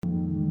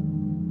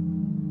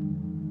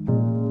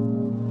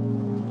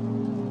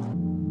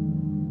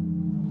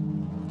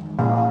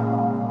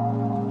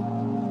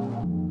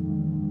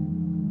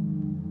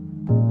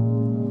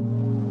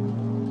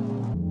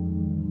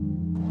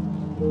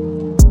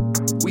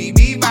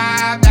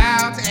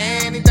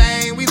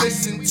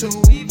listen to.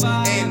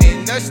 And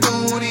in the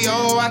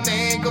studio, I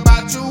think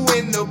about you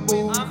in the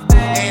booth.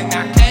 And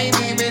I can't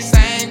even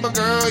sing, but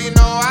girl, you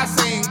know I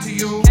sing to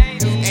you.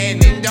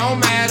 And it don't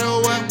matter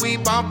what we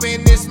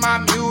bumpin', it's my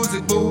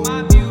music, boo.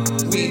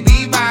 We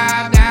be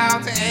vibed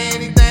out to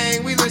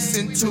anything we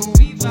listen to.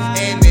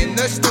 And in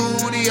the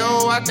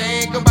studio, I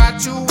think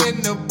about you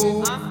in the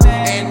booth.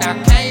 And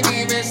I can't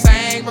even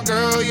sing, but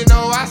girl, you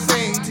know I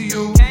sing to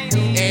you.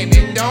 And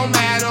it don't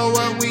matter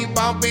what we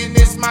bumpin',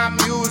 it's my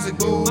music,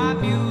 boo.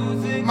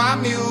 My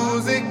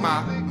music,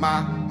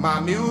 my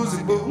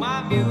music, boo.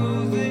 My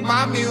music,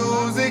 my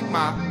music,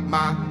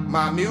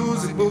 my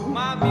music, boo.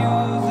 My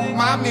music,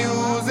 my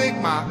music,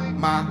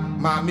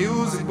 my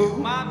music, boo.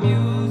 My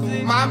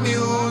music, my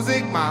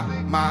music,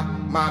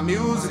 my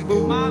music,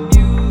 boo.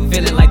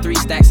 Feeling like 3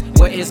 stacks.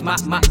 Where is my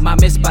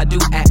Miss Badu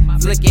at?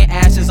 Flicking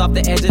ashes off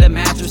the edge of the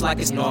mattress like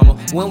it's normal.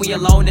 When we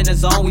alone in the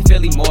zone, we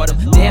feel immortal.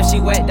 Damn, she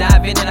wet,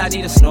 dive in and I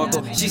need a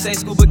snorkel. She say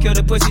scuba kill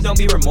the pussy, don't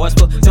be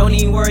remorseful. Don't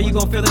even worry, you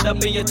gon' feel it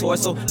up in your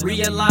torso.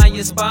 Realign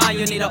your spine,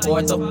 you need an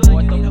ortho.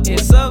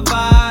 It's a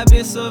vibe,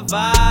 it's a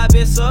vibe,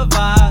 it's a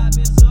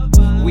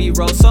vibe. We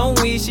roll some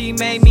weed, she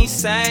made me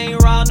sing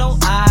round no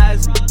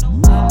eyes.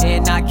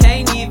 And I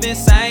can't even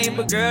sing,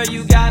 but girl,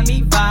 you got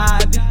me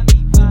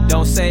vibing.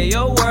 Don't say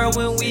a word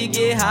when we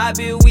get high,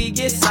 but we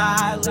get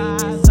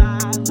silent.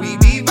 We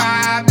be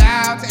vibed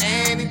out to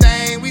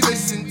anything we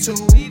listen to.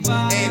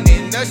 And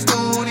in the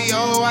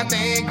studio, I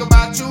think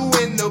about you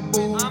in the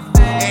booth.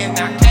 And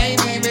I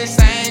can't even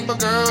sing, but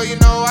girl, you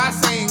know I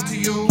sing to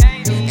you.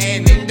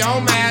 And it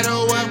don't matter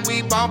what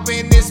we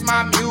bumpin', it's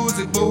my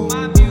music, boo.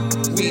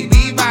 We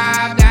be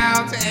vibed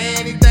out to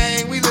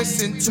anything we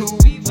listen to.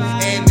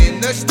 And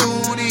in the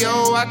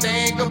studio, I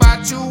think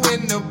about you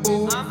in the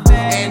booth.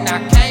 And I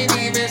can't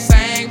even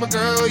sing, but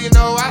girl, you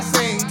know I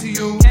sing to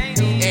you.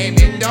 And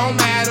it don't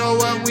matter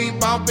what we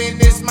bumpin',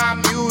 it's my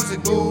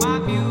music, boo. My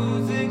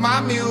music,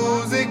 my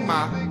music,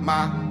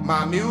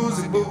 my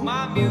music, boo.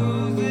 My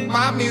music,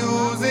 my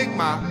music,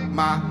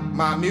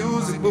 my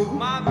music, boo.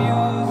 My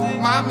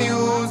music, my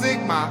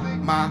music,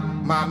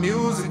 my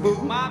music, boo.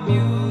 My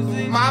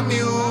music, my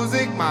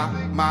music,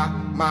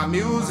 my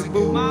music,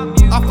 boo.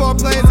 Our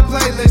foreplay is a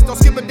playlist. Don't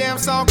skip a damn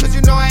song, cause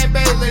you know I ain't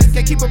Bayless.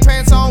 Can't keep her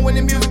pants on when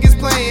the music is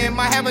playing.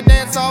 Might have a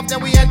dance off,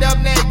 then we end up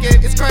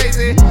naked. It's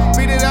crazy.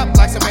 Beat it up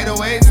like some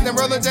 808s. Then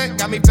roller jet,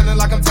 got me feeling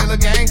like I'm Taylor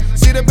Gang.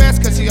 She the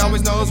best, cause she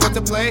always knows what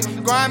to play.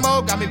 Grind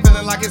mode, got me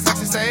feeling like it's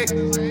sexy say.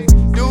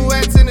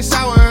 Duets in the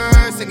shower,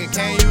 singing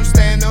Can You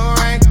Stand the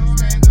Rain?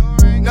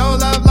 No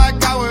love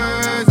like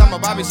ours. I'm a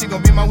Bobby, she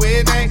gon' be my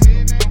weird name.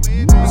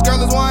 This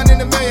girl is 1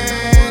 in a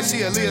million.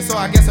 She a Leah, so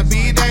I guess a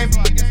B-Dame.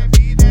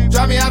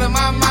 Drive me out of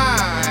my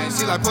mind.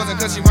 She like poison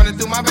cause she running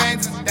through my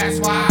veins. That's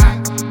why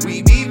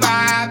we be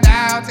vibed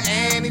out to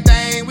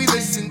anything we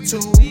listen to.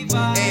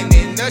 And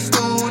in the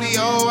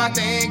studio, I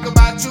think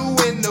about you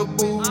in the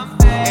booth.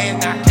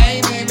 And I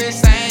can't even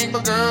sing,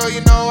 but girl,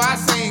 you know I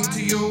sing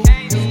to you.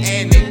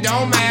 And it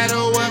don't matter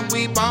what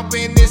we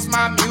bumpin', it's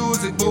my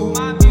music, boo.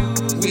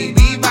 We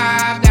be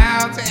vibed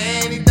out to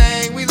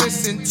anything we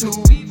listen to.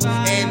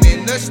 And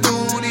in the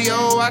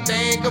studio, I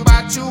think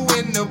about you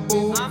in the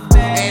booth.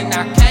 And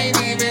I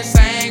can't even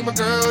sing, but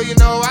girl, you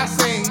know I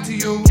sing to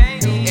you.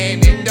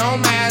 And it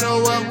don't matter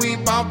what we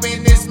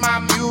bumpin', it's my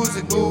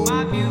music, boo.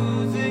 My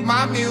music,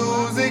 my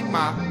music,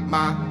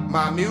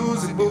 my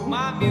music, boo.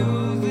 My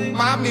music,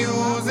 my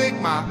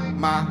music,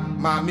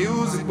 my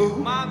music, boo.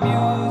 My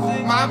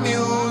music, my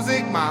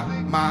music,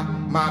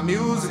 my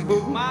music,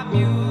 boo. My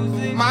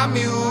music, my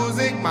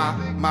music,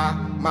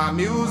 my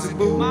music,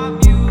 boo. My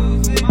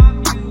music.